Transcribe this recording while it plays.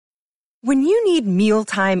When you need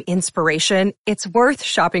mealtime inspiration, it's worth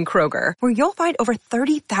shopping Kroger, where you'll find over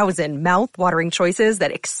 30,000 mouth-watering choices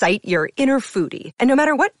that excite your inner foodie. And no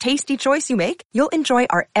matter what tasty choice you make, you'll enjoy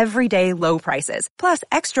our everyday low prices, plus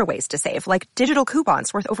extra ways to save, like digital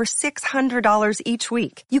coupons worth over $600 each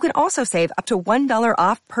week. You can also save up to $1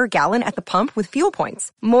 off per gallon at the pump with fuel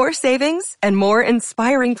points. More savings and more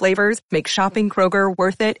inspiring flavors make shopping Kroger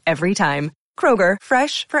worth it every time. Kroger,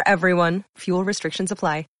 fresh for everyone. Fuel restrictions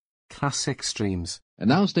apply. Classic streams. And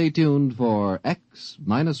now stay tuned for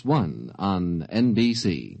X-1 on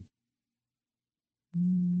NBC.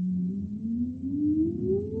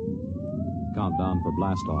 Countdown for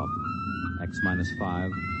blast off.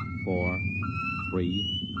 X-5, 4,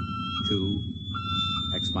 3, 2,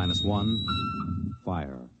 X-1,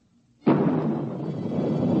 fire.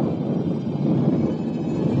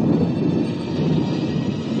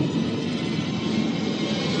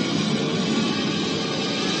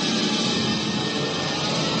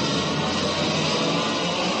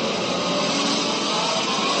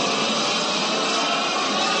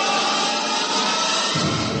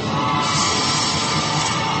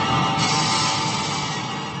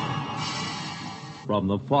 From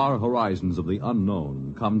the far horizons of the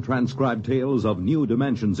unknown come transcribed tales of new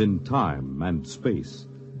dimensions in time and space.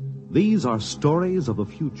 These are stories of the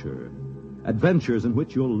future, adventures in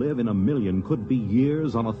which you'll live in a million could-be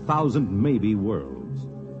years on 1,000 maybe worlds.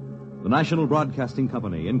 The National Broadcasting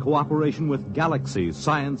Company, in cooperation with Galaxy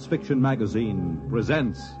Science Fiction Magazine,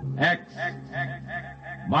 presents X-1.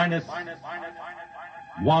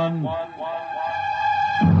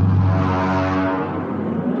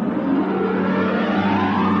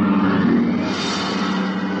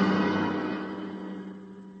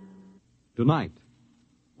 Tonight,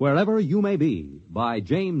 Wherever You May Be, by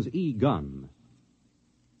James E. Gunn.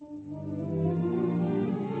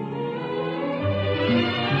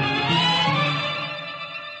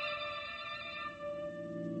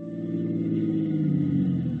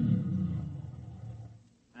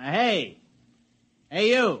 Hey,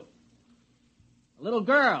 you. A little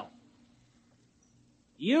girl.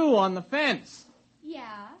 You on the fence.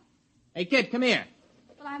 Yeah? Hey, kid, come here.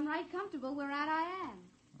 Well, I'm right comfortable where I am.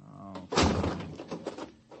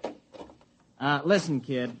 Listen,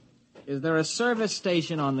 kid. Is there a service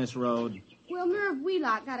station on this road? Well, Merv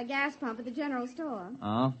Wheelock got a gas pump at the general store.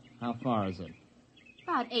 Oh? How far is it?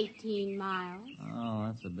 About 18 miles. Oh,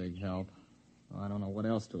 that's a big help. Well, I don't know what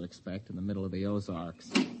else to expect in the middle of the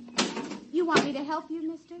Ozarks. You want me to help you,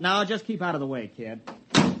 mister? No, just keep out of the way, kid.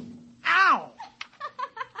 Ow!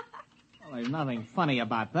 Well, there's nothing funny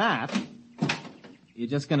about that. You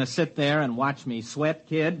just gonna sit there and watch me sweat,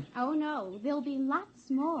 kid? Oh, no. There'll be lots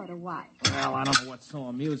more to watch. Well, I don't know what's so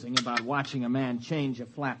amusing about watching a man change a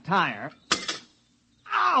flat tire.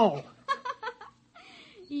 Ow!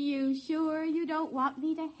 You sure you don't want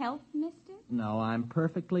me to help, mister? No, I'm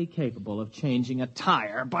perfectly capable of changing a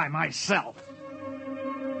tire by myself.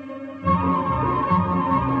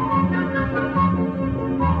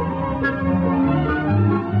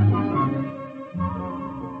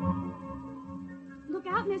 Look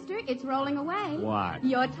out, mister. It's rolling away. What?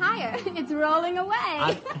 Your tire. It's rolling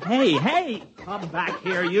away. Hey, come back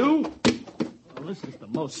here, you. Well, this is the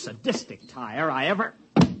most sadistic tire I ever...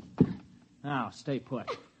 Now, stay put.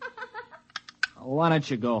 Why don't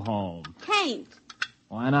you go home? Can't.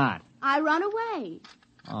 Why not? I run away.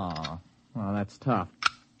 Oh, well, that's tough.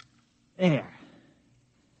 There.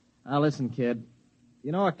 Now, listen, kid.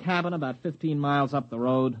 You know a cabin about 15 miles up the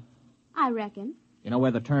road? I reckon. You know where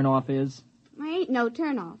the turnoff is? There ain't no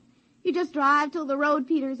turnoff. You just drive till the road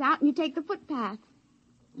peters out and you take the footpath.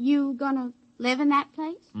 You gonna live in that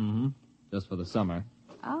place? Mm-hmm. Just for the summer.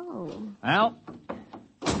 Oh. Well,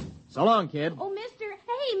 so long, kid. Oh, mister.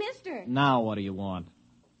 Hey, mister. Now what do you want?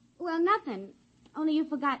 Well, nothing. Only you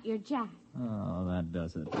forgot your jack. Oh, that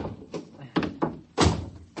does it.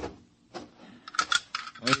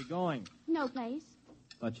 Where are you going? No place.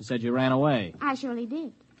 Thought you said you ran away. I surely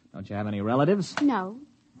did. Don't you have any relatives? No.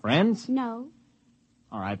 Friends? No.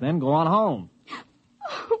 All right, then, go on home.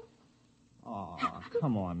 Oh,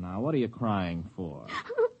 come on now. What are you crying for?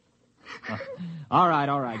 All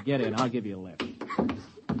right, get in. I'll give you a lift.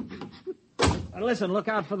 Now, listen, look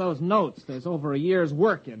out for those notes. There's over a year's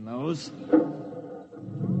work in those.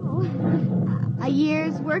 Oh. A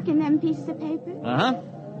year's work in them pieces of paper? Uh-huh.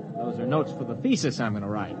 Those are notes for the thesis I'm going to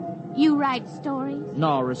write. You write stories?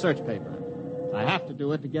 No, research paper. I have to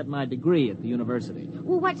do it to get my degree at the university.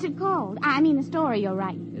 Well, what's it called? I mean, the story you're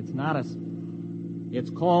writing. It's not a... It's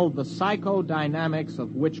called The Psychodynamics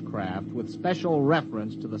of Witchcraft, with special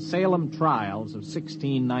reference to the Salem trials of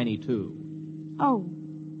 1692. Oh.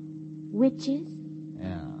 Witches?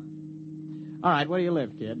 Yeah. All right, where do you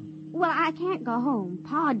live, kid? Well, I can't go home.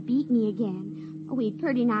 Pa'd beat me again. Oh, he'd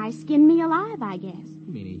pretty nigh skinned me alive, I guess. You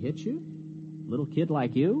mean he hit you? Little kid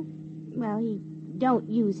like you? Well, he don't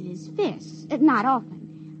use his fists. Not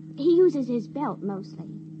often. He uses his belt mostly.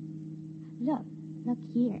 Look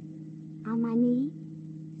here. On my knee.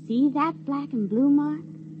 See that black and blue mark?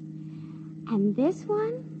 And this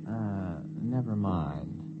one? Never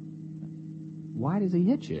mind. Why does he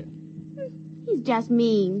hit you? He's just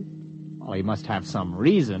mean. Well, he must have some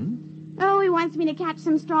reason. Oh, he wants me to catch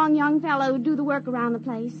some strong young fellow who'd do the work around the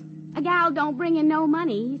place. A gal don't bring in no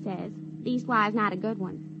money, he says. Leastwise, not a good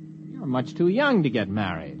one. You're much too young to get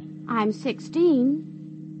married. I'm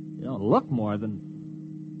 16. You don't look more than...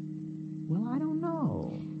 Well, I don't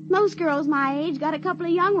know. Most girls my age got a couple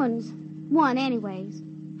of young ones. One, anyways.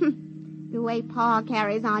 The way Pa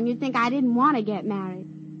carries on, you'd think I didn't want to get married.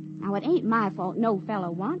 Now, it ain't my fault no fellow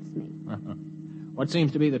wants me. What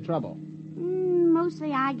seems to be the trouble?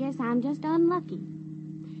 Mostly, I guess I'm just unlucky.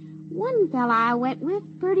 One fella I went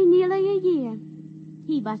with pretty nearly a year.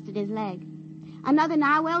 He busted his leg. Another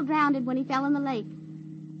nigh well drowned when he fell in the lake.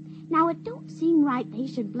 Now, it don't seem right they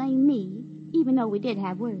should blame me, even though we did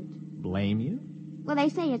have words. Blame you? Well, they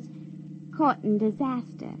say it's courting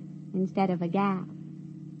disaster instead of a gal.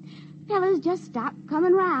 Fellas just stop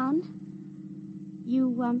coming round. You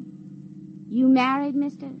married,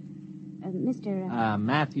 Mr.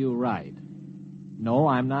 Matthew Wright. No,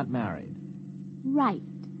 I'm not married. Wright.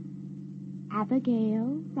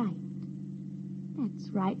 Abigail Wright. That's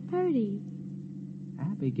right, Purdy.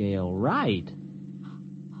 Abigail Wright?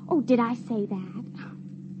 Oh, did I say that?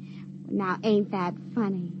 Now, ain't that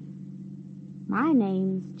funny? My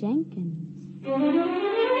name's Jenkins.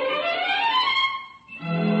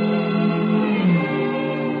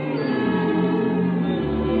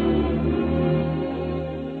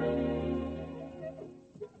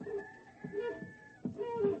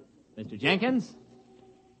 Mr. Jenkins?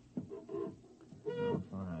 Oh,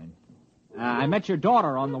 fine. I met your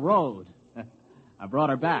daughter on the road. I brought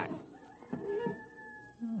her back.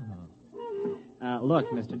 Look,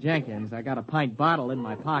 Mr. Jenkins, I got a pint bottle in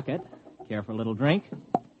my pocket. Care for a little drink?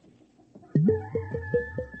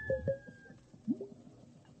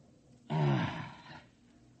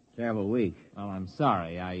 Terrible week. Well, I'm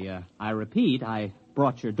sorry. I repeat, I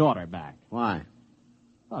brought your daughter back. Why?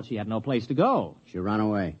 Well, she had no place to go. She ran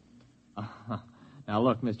away. Now,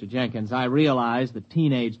 look, Mr. Jenkins, I realize that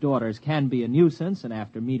teenage daughters can be a nuisance, and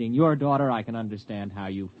after meeting your daughter, I can understand how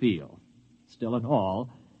you feel. Still in all,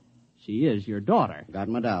 she is your daughter. Got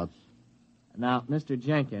my doubts. Now, Mr.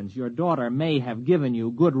 Jenkins, your daughter may have given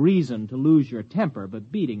you good reason to lose your temper,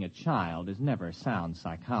 but beating a child is never sound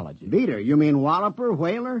psychology. Beat her? You mean wallop her,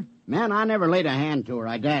 whale her? Man, I never laid a hand to her.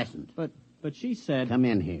 I dasn't. But she said... Come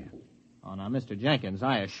in here. Oh, now, Mr. Jenkins,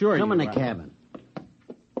 I assure you... Come in the cabin.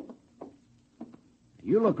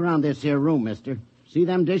 You look around this here room, mister. See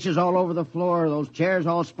them dishes all over the floor, those chairs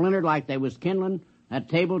all splintered like they was kindling, that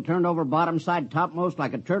table turned over bottom side topmost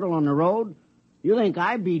like a turtle on the road? You think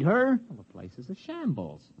I beat her? Well, the place is a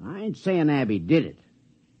shambles. I ain't saying Abby did it.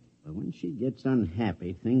 But when she gets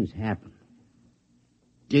unhappy, things happen.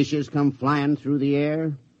 Dishes come flying through the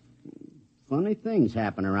air. Funny things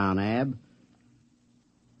happen around Ab.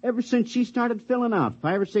 Ever since she started filling out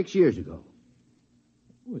 5 or 6 years ago.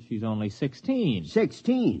 Well, she's only 16.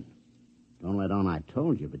 16? Don't let on I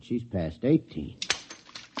told you, but she's past 18.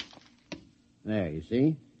 There, you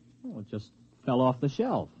see? Oh, it just fell off the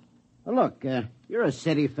shelf. Well, look, you're a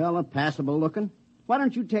city fella, passable looking. Why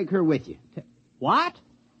don't you take her with you? What?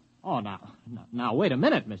 Oh, now, wait a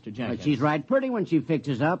minute, Mr. Jenkins. Well, she's right pretty when she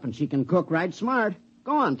fixes up, and she can cook right smart.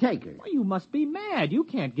 Go on, take her. Well, you must be mad. You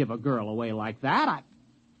can't give a girl away like that.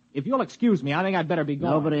 If you'll excuse me, I think I'd better be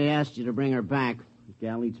going. Nobody asked you to bring her back. The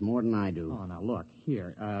gal eats more than I do. Oh, now, look,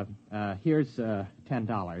 here. Here's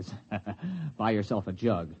 $10. Buy yourself a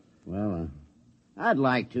jug. Well, I'd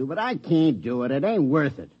like to, but I can't do it. It ain't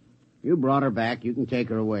worth it. You brought her back. You can take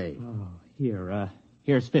her away. Oh,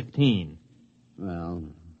 here's 15. Well,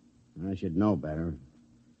 I should know better.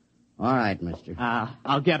 All right, mister.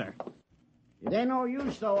 I'll get her. It ain't no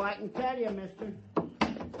use, though, I can tell you, mister.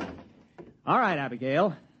 All right,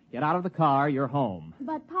 Abigail. Get out of the car. You're home.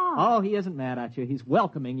 But, Pa... Oh, he isn't mad at you. He's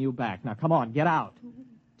welcoming you back. Now, come on, get out.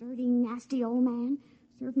 Dirty, nasty old man.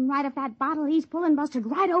 Serve him right if that bottle he's pulling busted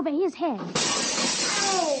right over his head.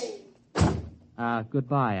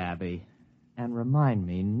 Goodbye, Abby. And remind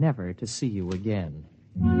me never to see you again.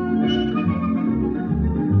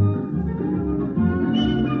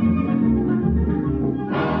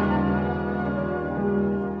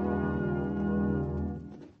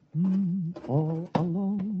 All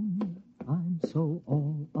alone, I'm so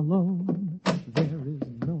all alone.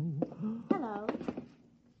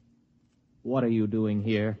 What are you doing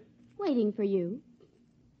here? Waiting for you.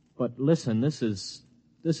 But listen, this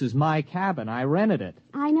is my cabin. I rented it.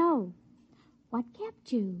 I know. What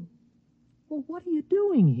kept you? Well, what are you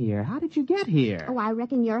doing here? How did you get here? Oh, I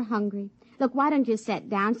reckon you're hungry. Look, why don't you sit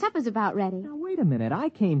down? Supper's about ready. Now, wait a minute. I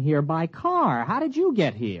came here by car. How did you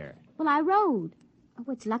get here? Well, I rode.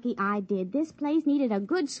 Oh, it's lucky I did. This place needed a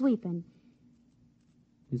good sweeping.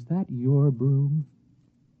 Is that your broom?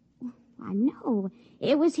 I know.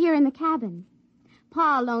 It was here in the cabin.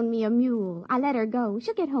 Pa loaned me a mule. I let her go.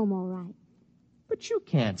 She'll get home all right. But you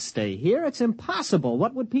can't stay here. It's impossible.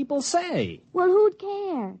 What would people say? Well, who'd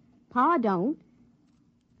care? Pa don't.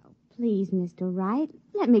 Oh, please, Mr. Wright,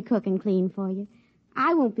 let me cook and clean for you.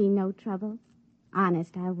 I won't be no trouble.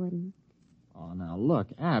 Honest, I wouldn't. Oh, now look,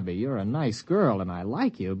 Abby, you're a nice girl and I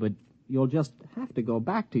like you, but you'll just have to go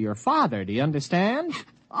back to your father. Do you understand?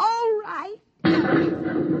 All right.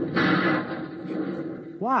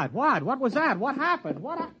 What? What was that? What happened?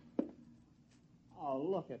 Oh,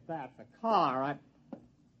 look at that. The car.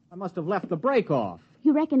 I must have left the brake off.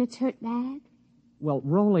 You reckon it's hurt bad? Well,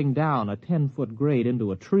 rolling down a 10-foot grade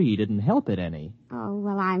into a tree didn't help it any. Oh,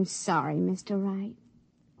 well, I'm sorry, Mr. Wright.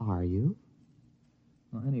 Are you?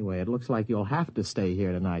 Well, anyway, it looks like you'll have to stay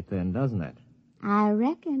here tonight then, doesn't it? I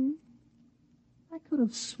reckon. I could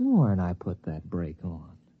have sworn I put that brake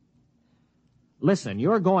on. Listen,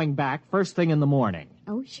 you're going back first thing in the morning.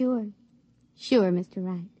 Oh, sure. Sure, Mr.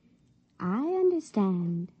 Wright. I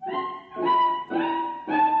understand.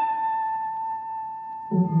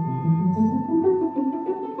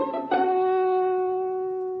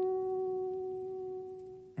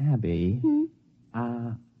 Abby,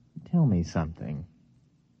 tell me something.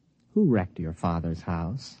 Who wrecked your father's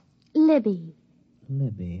house? Libby.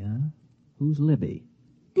 Libby, huh? Who's Libby?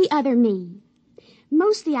 The other me.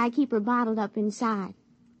 Mostly I keep her bottled up inside.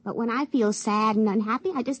 But when I feel sad and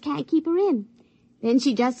unhappy, I just can't keep her in. Then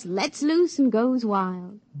she just lets loose and goes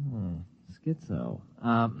wild. Schizo.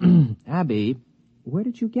 Abby, where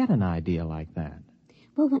did you get an idea like that?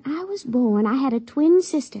 Well, when I was born, I had a twin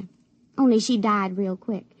sister. Only she died real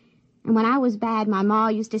quick. And when I was bad, my ma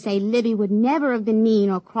used to say Libby would never have been mean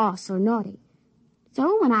or cross or naughty.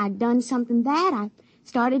 So when I'd done something bad, I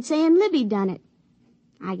started saying Libby done it.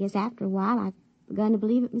 I guess after a while, I've begun to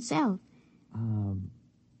believe it myself.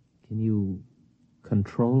 Can you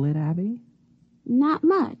control it, Abby? Not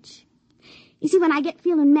much. You see, when I get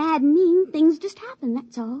feeling mad and mean, things just happen,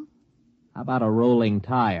 that's all. How about a rolling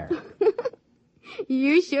tire?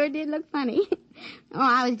 You sure did look funny. Oh,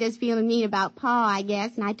 I was just feeling mean about Pa, I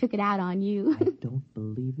guess, and I took it out on you. I don't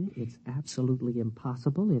believe it. It's absolutely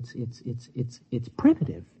impossible. It's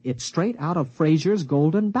primitive. It's straight out of Fraser's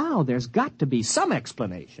Golden Bough. There's got to be some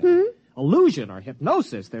explanation. Illusion or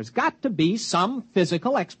hypnosis. There's got to be some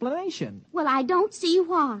physical explanation. Well, I don't see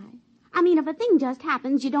why. I mean, if a thing just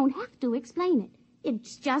happens, you don't have to explain it.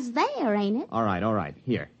 It's just there, ain't it? All right.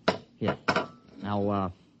 Here.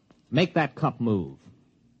 Now, make that cup move.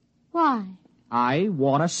 Why? I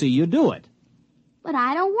want to see you do it. But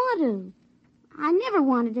I don't want to. I never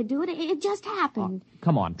wanted to do it. It just happened.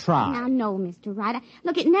 Come on, try. Now, no, Mr. Wright.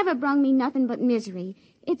 Look, it never brung me nothing but misery.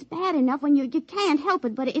 It's bad enough when you can't help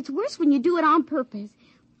it, but it's worse when you do it on purpose.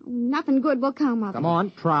 Nothing good will come of it. Come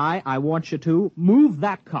on, try. I want you to move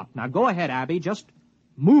that cup. Now, go ahead, Abby. Just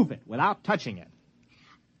move it without touching it.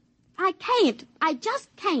 I can't. I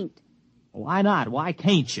just can't. Why not? Why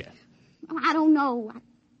can't you? I don't know.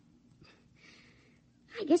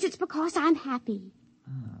 I guess it's because I'm happy.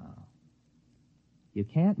 Oh. You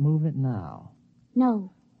can't move it now.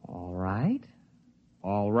 No.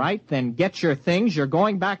 All right, then get your things. You're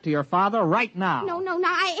going back to your father right now. No,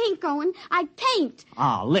 I ain't going. I can't.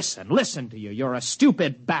 Listen to you. You're a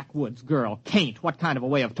stupid backwoods girl. Can't. What kind of a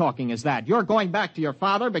way of talking is that? You're going back to your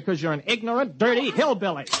father because you're an ignorant, dirty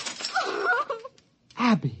hillbilly.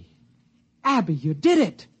 Abby, you did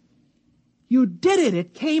it. You did it.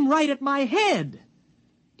 It came right at my head.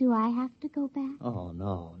 Do I have to go back? Oh,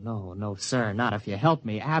 no, sir. Not if you help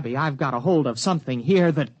me. Abby, I've got a hold of something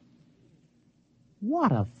here that...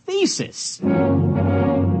 What a thesis!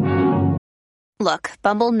 Look,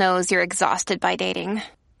 Bumble knows you're exhausted by dating.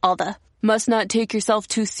 All the, must not take yourself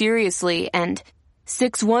too seriously, and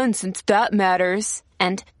 6'1" since that matters,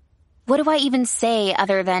 and what do I even say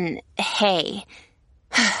other than, hey?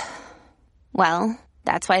 Well,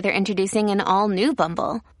 that's why they're introducing an all-new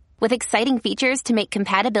Bumble, with exciting features to make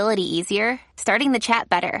compatibility easier, starting the chat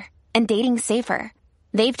better, and dating safer.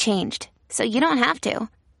 They've changed, so you don't have to.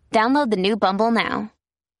 Download the new Bumble now.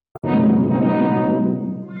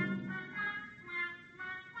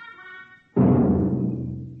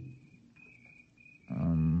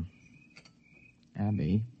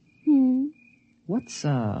 Abby? What's,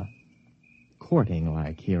 courting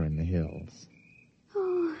like here in the hills?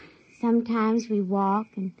 Oh, sometimes we walk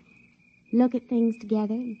and look at things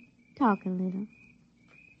together and talk a little.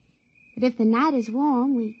 But if the night is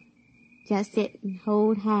warm, we just sit and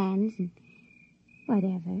hold hands and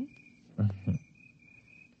whatever.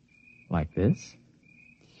 Like this?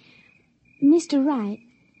 Mr. Wright,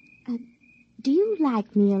 do you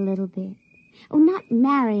like me a little bit? Oh, not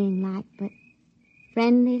marrying like, but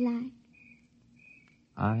friendly like?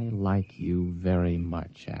 I like you very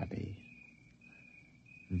much, Abby.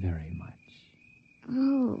 Very much.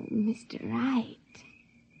 Oh, Mr. Wright.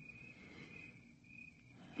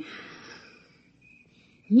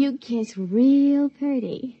 You kiss real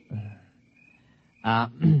pretty.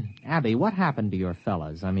 Abby, what happened to your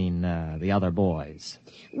fellas? I mean, the other boys.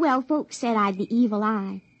 Well, folks said I'd the evil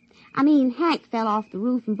eye. I mean, Hank fell off the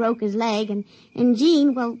roof and broke his leg, and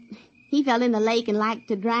Gene, well, he fell in the lake and liked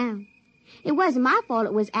to drown. It wasn't my fault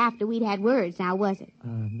it was after we'd had words, now was it?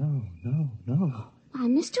 No. Why,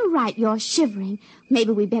 Mr. Wright, you're shivering.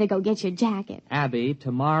 Maybe we'd better go get your jacket. Abby,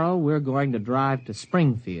 tomorrow we're going to drive to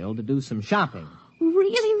Springfield to do some shopping.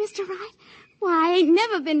 Really, Mr. Wright? Why, I ain't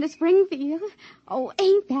never been to Springfield. Oh,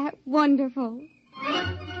 ain't that wonderful?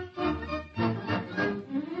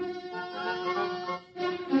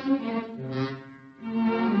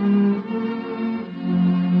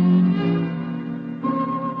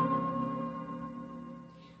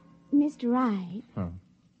 Mr. Wright. Huh.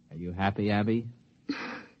 Are you happy, Abby?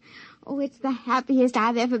 Oh, it's the happiest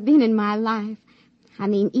I've ever been in my life. I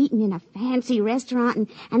mean, eating in a fancy restaurant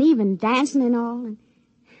and even dancing and all.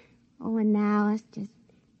 And now us just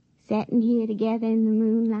sitting here together in the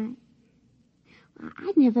moonlight.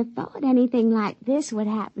 I never thought anything like this would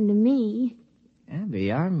happen to me.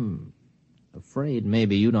 Abby, I'm afraid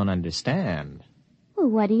maybe you don't understand. Well,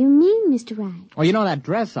 what do you mean, Mr. Wright? Oh, you know that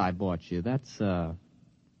dress I bought you? That's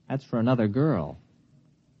for another girl.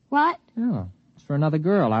 What? Yeah, it's for another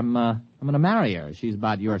girl. I'm going to marry her. She's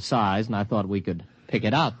about your size, and I thought we could pick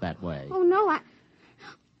it out that way. Oh, no,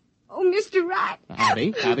 Oh, Mr. Wright.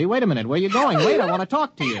 Abby, wait a minute. Where are you going? Wait, I want to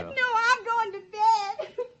talk to you. No, I'm going to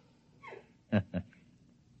bed.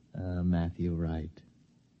 Matthew Wright,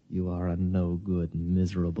 you are a no-good,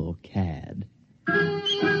 miserable cad.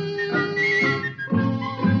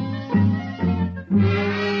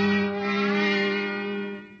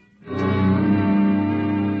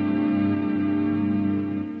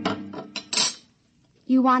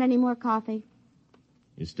 You want any more coffee?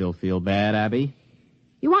 You still feel bad, Abby?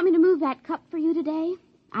 You want me to move that cup for you today?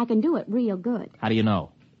 I can do it real good. How do you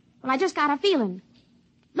know? Well, I just got a feeling.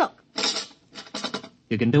 Look.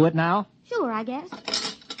 You can do it now? Sure, I guess.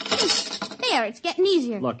 There, it's getting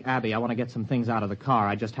easier. Look, Abby, I want to get some things out of the car.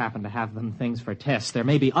 I just happen to have them things for tests. There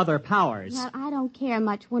may be other powers. Well, I don't care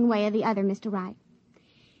much one way or the other, Mr. Wright.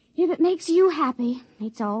 If it makes you happy,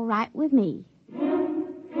 it's all right with me.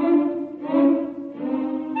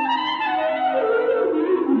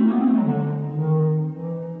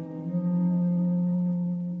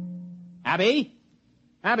 Abby?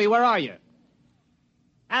 Abby, where are you?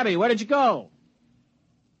 Abby, where did you go?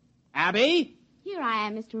 Abby? Here I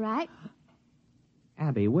am, Mr. Wright.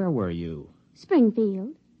 Abby, where were you?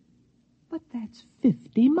 Springfield. But that's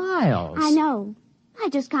 50 miles. I know. I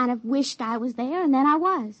just kind of wished I was there, and then I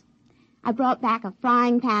was. I brought back a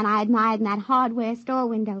frying pan I admired in that hardware store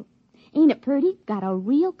window. Ain't it pretty? Got a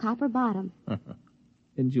real copper bottom.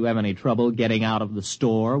 Didn't you have any trouble getting out of the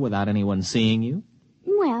store without anyone seeing you?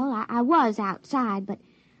 Well, I was outside, but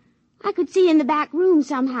I could see in the back room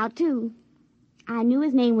somehow, too. I knew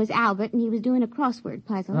his name was Albert, and he was doing a crossword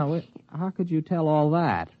puzzle. Now, how could you tell all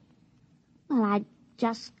that? Well, I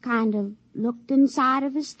just kind of looked inside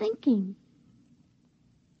of his thinking.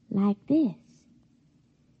 Like this.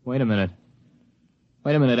 Wait a minute.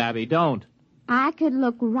 Wait a minute, Abby, don't. I could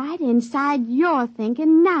look right inside your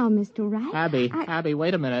thinking now, Mr. Wright. Abby,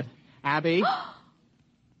 wait a minute. Abby?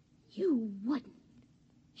 You wouldn't.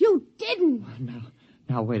 You didn't.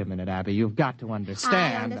 Now, wait a minute, Abby. You've got to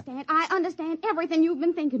understand. I understand everything you've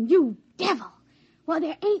been thinking. You devil. Well,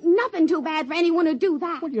 there ain't nothing too bad for anyone to do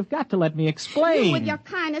that. Well, you've got to let me explain. You with your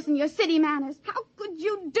kindness and your city manners. How could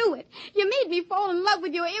you do it? You made me fall in love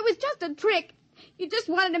with you. It was just a trick. You just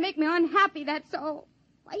wanted to make me unhappy, that's all.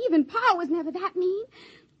 Why, even Pa was never that mean.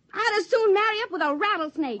 I'd as soon marry up with a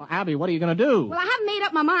rattlesnake. Well, Abby, what are you going to do? Well, I haven't made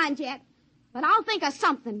up my mind yet. But I'll think of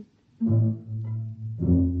something.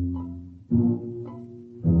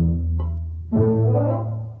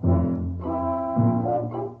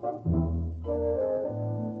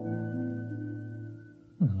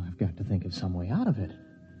 Well, I've got to think of some way out of it.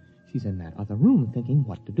 She's in that other room thinking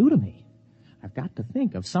what to do to me. I've got to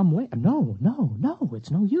think of some way. No,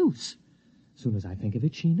 it's no use. As soon as I think of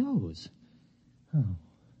it, she knows. Oh,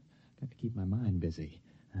 got to keep my mind busy.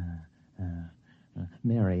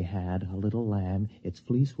 Mary had a little lamb. Its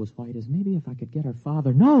fleece was white as maybe if I could get her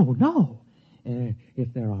father. No.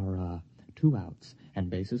 If there are 2 outs and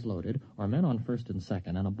bases loaded, or men on first and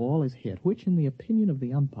second, and a ball is hit, which in the opinion of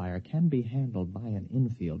the umpire can be handled by an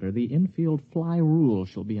infielder, the infield fly rule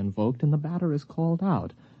shall be invoked and the batter is called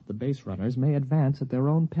out. The base runners may advance at their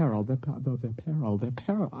own peril. Their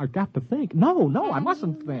peril. I've got to think. No, I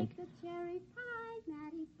mustn't think.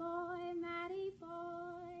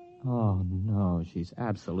 Oh, no, she's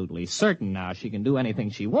absolutely certain now she can do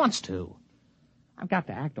anything she wants to. I've got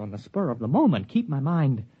to act on the spur of the moment, keep my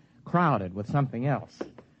mind crowded with something else.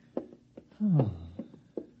 Oh,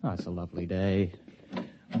 it's a lovely day.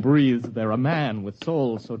 Breathes there a man with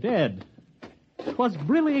soul so dead. 'Twas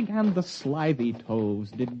brillig and the slithy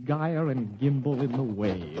toves did gyre and gimble in the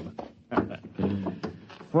wave.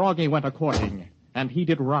 Froggy went a-courting, and he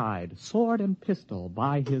did ride, sword and pistol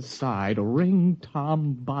by his side, ring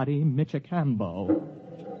Tom Body Michicambo.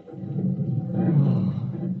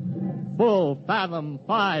 Full fathom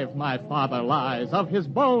 5 my father lies, of his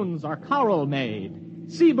bones are coral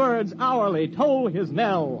made. Seabirds hourly toll his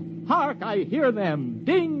knell. Hark, I hear them,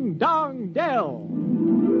 ding dong dell.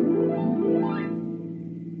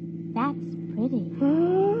 That's pretty.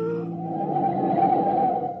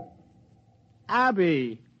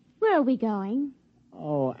 Abby! Where are we going?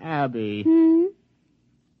 Oh, Abby.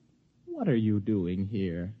 What are you doing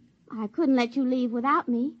here? I couldn't let you leave without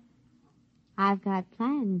me. I've got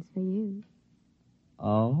plans for you.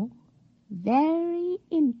 Oh? Very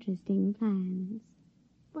interesting plans.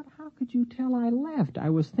 But how could you tell I left? I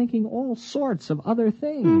was thinking all sorts of other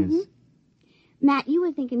things. Matt, you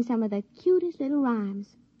were thinking some of the cutest little rhymes.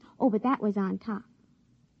 Oh, but that was on top.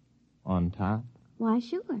 On top? Why,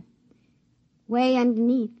 sure. Way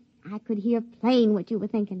underneath, I could hear plain what you were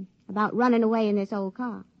thinking about running away in this old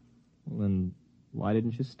car. Well, then why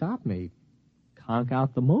didn't you stop me? Conk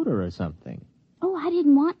out the motor or something. Oh, I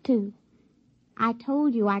didn't want to. I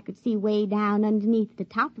told you I could see way down underneath the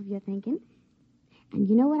top of your thinking. And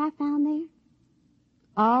you know what I found there?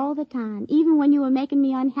 All the time, even when you were making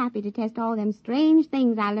me unhappy to test all them strange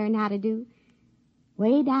things I learned how to do,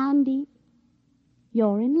 way down deep,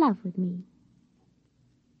 you're in love with me.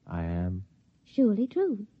 I am? Surely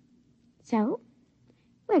true. So,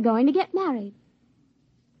 we're going to get married.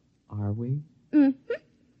 Are we?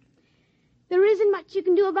 There isn't much you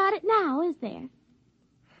can do about it now, is there?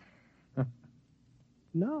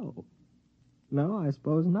 No, I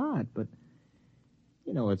suppose not, but,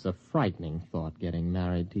 you know, it's a frightening thought getting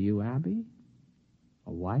married to you, Abby.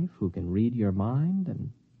 A wife who can read your mind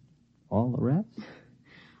and all the rest.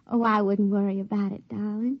 Oh, I wouldn't worry about it,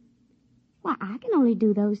 darling. Why, I can only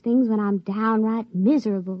do those things when I'm downright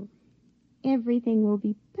miserable. Everything will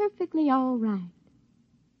be perfectly all right.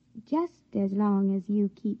 Just as long as you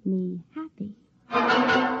keep me happy.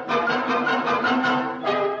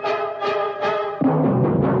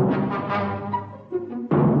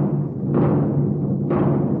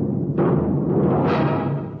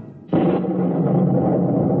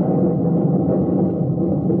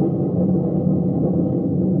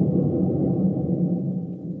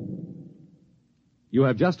 You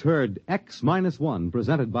have just heard X-1,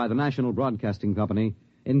 presented by the National Broadcasting Company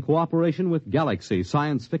in cooperation with Galaxy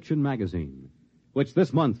Science Fiction Magazine, which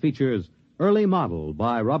this month features Early Model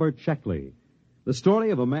by Robert Sheckley, the story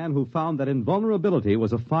of a man who found that invulnerability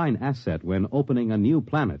was a fine asset when opening a new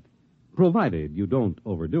planet, provided you don't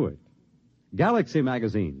overdo it. Galaxy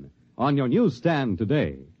Magazine, on your newsstand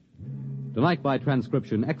today. Tonight, by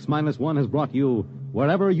transcription, X-1 has brought you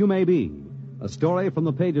Wherever You May Be, a story from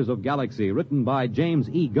the pages of Galaxy written by James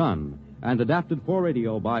E. Gunn and adapted for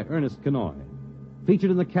radio by Ernest Kenoy.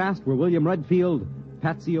 Featured in the cast were William Redfield,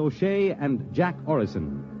 Patsy O'Shea, and Jack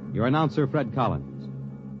Orrison. Your announcer, Fred Collins.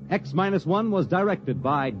 X-1 was directed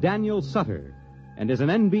by Daniel Sutter and is an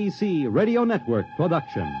NBC Radio Network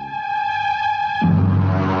production.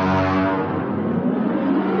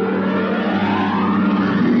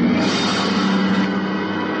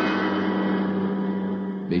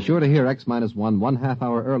 Be sure to hear X-1 one half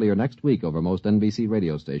hour earlier next week over most NBC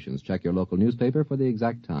radio stations. Check your local newspaper for the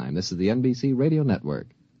exact time. This is the NBC Radio Network.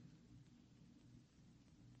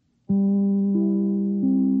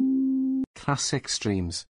 Classic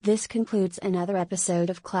Streams. This concludes another episode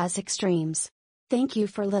of Classic Streams. Thank you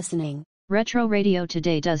for listening. Retro Radio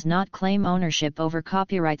Today does not claim ownership over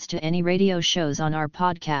copyrights to any radio shows on our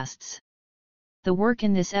podcasts. The work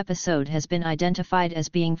in this episode has been identified as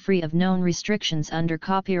being free of known restrictions under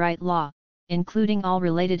copyright law. including all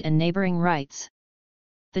related and neighboring rights.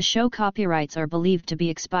 The show copyrights are believed to be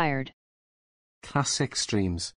expired. Classic Streams.